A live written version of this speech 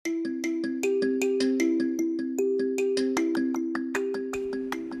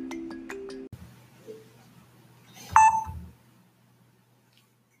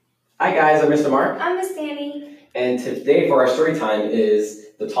Hi guys, I'm Mr. Mark, I'm Miss Danny. and today for our story time is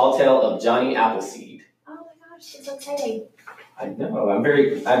The Tall Tale of Johnny Appleseed. Oh my gosh, it's so exciting. I know, I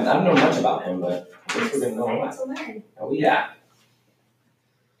don't know much about him, but I guess we're going to know a lot. To learn. Oh yeah.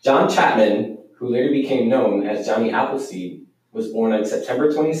 John Chapman, who later became known as Johnny Appleseed, was born on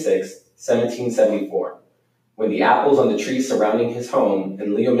September 26, 1774, when the apples on the trees surrounding his home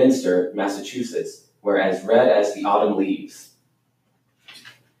in Leominster, Massachusetts, were as red as the autumn leaves.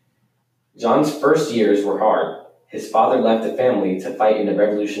 John's first years were hard. His father left the family to fight in the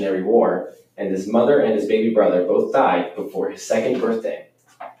Revolutionary War, and his mother and his baby brother both died before his second birthday.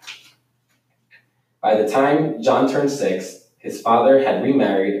 By the time John turned 6, his father had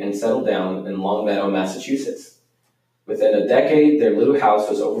remarried and settled down in Longmeadow, Massachusetts. Within a decade, their little house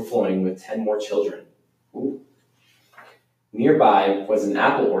was overflowing with 10 more children. Ooh. Nearby was an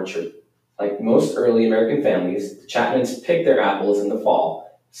apple orchard. Like most early American families, the Chapmans picked their apples in the fall,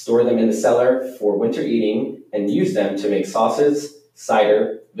 store them in the cellar for winter eating, and use them to make sauces,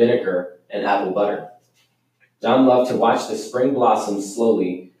 cider, vinegar, and apple butter. John loved to watch the spring blossoms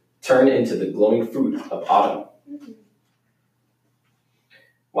slowly turn into the glowing fruit of autumn.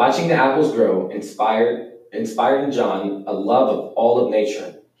 Watching the apples grow inspired in John a love of all of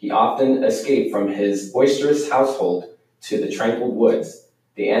nature. He often escaped from his boisterous household to the tranquil woods.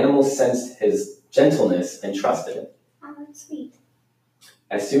 The animals sensed his gentleness and trusted him. Oh, that's sweet.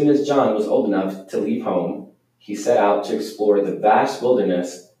 As soon as John was old enough to leave home, he set out to explore the vast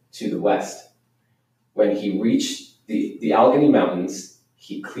wilderness to the west. When he reached the Allegheny Mountains,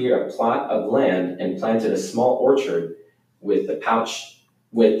 he cleared a plot of land and planted a small orchard with the pouch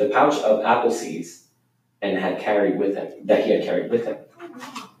of apple seeds and he had carried with him.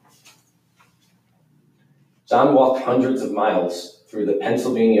 John walked hundreds of miles through the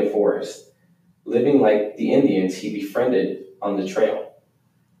Pennsylvania forest, living like the Indians he befriended on the trail.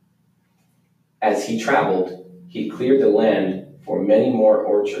 As he traveled, he cleared the land for many more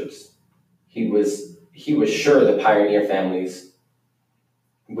orchards. He was sure the pioneer families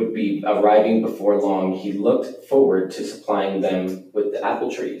would be arriving before long. He looked forward to supplying them with the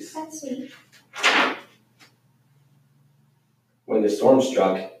apple trees. That's sweet. When the storm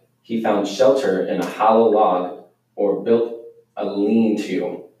struck, he found shelter in a hollow log or built a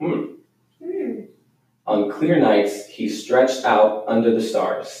lean-to. On clear nights, he stretched out under the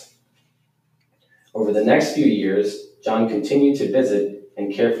stars. Over the next few years, John continued to visit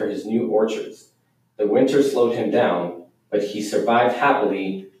and care for his new orchards. The winter slowed him down, but he survived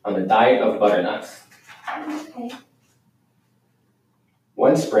happily on a diet of butternuts. Okay.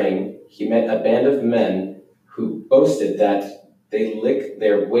 One spring, he met a band of men who boasted that they licked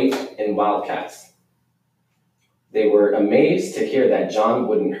their weight in wildcats. They were amazed to hear that John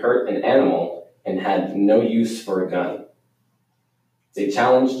wouldn't hurt an animal and had no use for a gun. They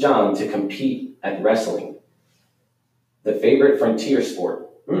challenged John to compete at wrestling, the favorite frontier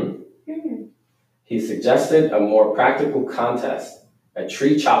sport. He suggested a more practical contest, a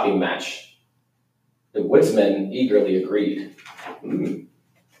tree chopping match. The woodsmen eagerly agreed.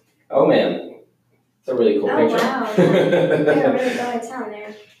 Oh man, it's a really cool picture. Wow. They're really going to town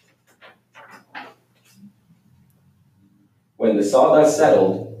there. When the sawdust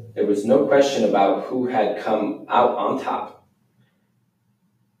settled, there was no question about who had come out on top.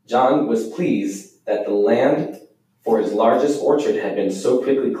 John was pleased that the land for his largest orchard had been so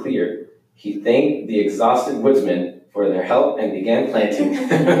quickly cleared. He thanked the exhausted woodsmen for their help and began planting.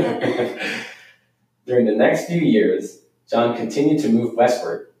 During the next few years, John continued to move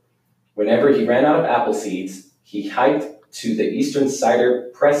westward. Whenever he ran out of apple seeds, he hiked to the eastern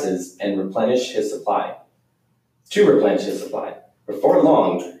cider presses and replenished his supply. Before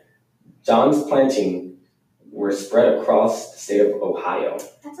long, John's planting were spread across the state of Ohio.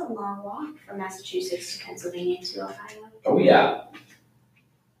 That's a long walk from Massachusetts to Pennsylvania to Ohio. Oh yeah.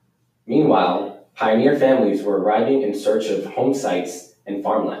 Meanwhile, pioneer families were arriving in search of home sites and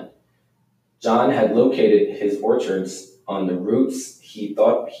farmland. John had located his orchards on the routes he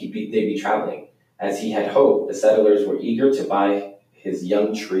thought they'd be traveling. As he had hoped, the settlers were eager to buy his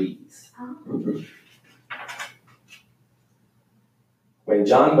young trees. Oh. When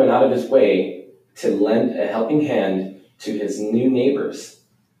John went out of his way to lend a helping hand to his new neighbors,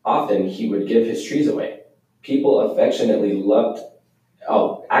 often he would give his trees away. People affectionately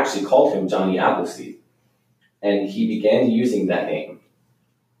called him Johnny Appleseed, and he began using that name.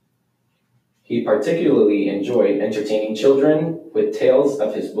 He particularly enjoyed entertaining children with tales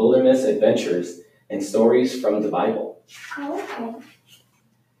of his wilderness adventures and stories from the Bible. Oh, okay.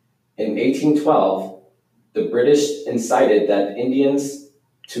 In 1812, the British incited the Indians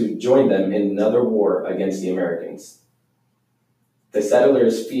to join them in another war against the Americans. The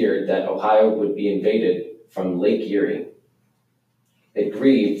settlers feared that Ohio would be invaded from Lake Erie. It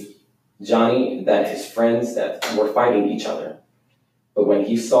grieved Johnny that his friends that were fighting each other. But when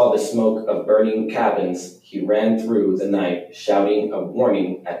he saw the smoke of burning cabins, he ran through the night, shouting a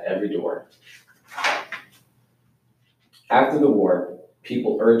warning at every door. After the war,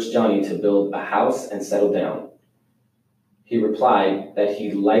 people urged Johnny to build a house and settle down. He replied that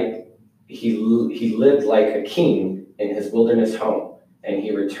he lived like a king in his wilderness home, and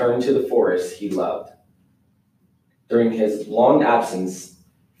he returned to the forest he loved. During his long absence,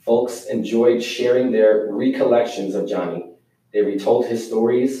 folks enjoyed sharing their recollections of Johnny. They retold his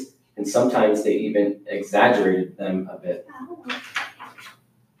stories, and sometimes they even exaggerated them a bit.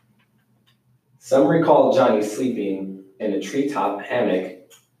 Some recall Johnny sleeping in a treetop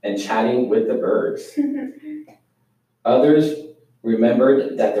hammock and chatting with the birds. Others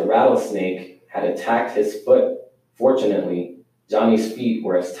remembered that the rattlesnake had attacked his foot. Fortunately, Johnny's feet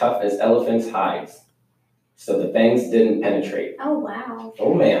were as tough as elephants' hides, so the fangs didn't penetrate. Oh, wow.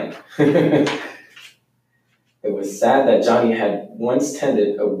 Oh, man. It was sad that Johnny had once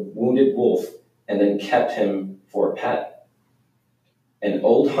tended a wounded wolf and then kept him for a pet. An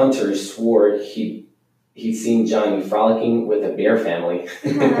old hunter swore he'd seen Johnny frolicking with a bear family.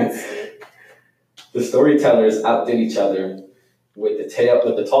 That's sweet. The storytellers outdid each other with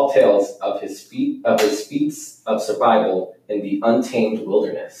the tall tales of his feats of survival in the untamed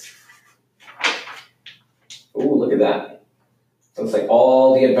wilderness. Ooh, look at that. Looks like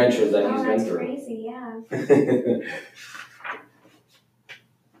all the adventures that he's been through. Crazy, yeah.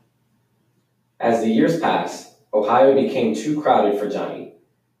 As the years passed, Ohio became too crowded for Johnny.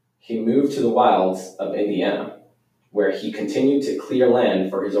 He moved to the wilds of Indiana, where he continued to clear land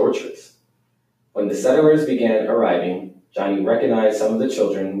for his orchards. When the settlers began arriving, Johnny recognized some of the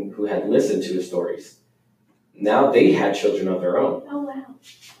children who had listened to his stories. Now they had children of their own. Oh, wow.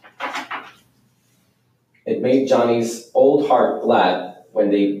 It made Johnny's old heart glad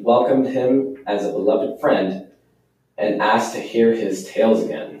when they welcomed him as a beloved friend and asked to hear his tales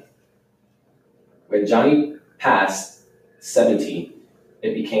again. When Johnny passed 70,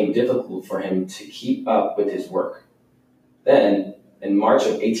 it became difficult for him to keep up with his work. Then, in March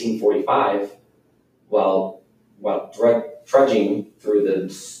of 1845, while trudging through the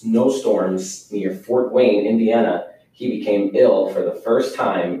snowstorms near Fort Wayne, Indiana, he became ill for the first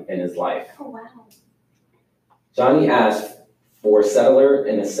time in his life. Oh, wow. Johnny asked for a settler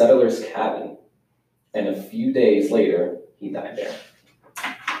in a settler's cabin, and a few days later, he died there.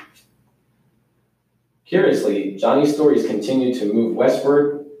 Curiously, Johnny's stories continued to move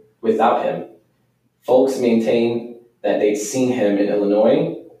westward without him. Folks maintained that they'd seen him in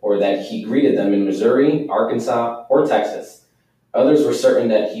Illinois, or that he greeted them in Missouri, Arkansas, or Texas. Others were certain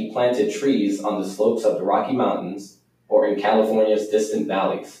that he planted trees on the slopes of the Rocky Mountains or in California's distant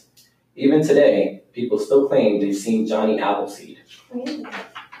valleys. Even today, people still claim they've seen Johnny Appleseed. Really?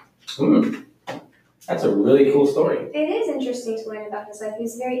 That's a really cool story. It is interesting to learn about his life.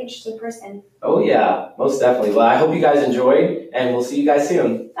 He's a very interesting person. Oh yeah, most definitely. Well, I hope you guys enjoyed, and we'll see you guys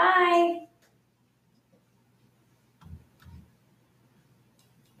soon. Bye!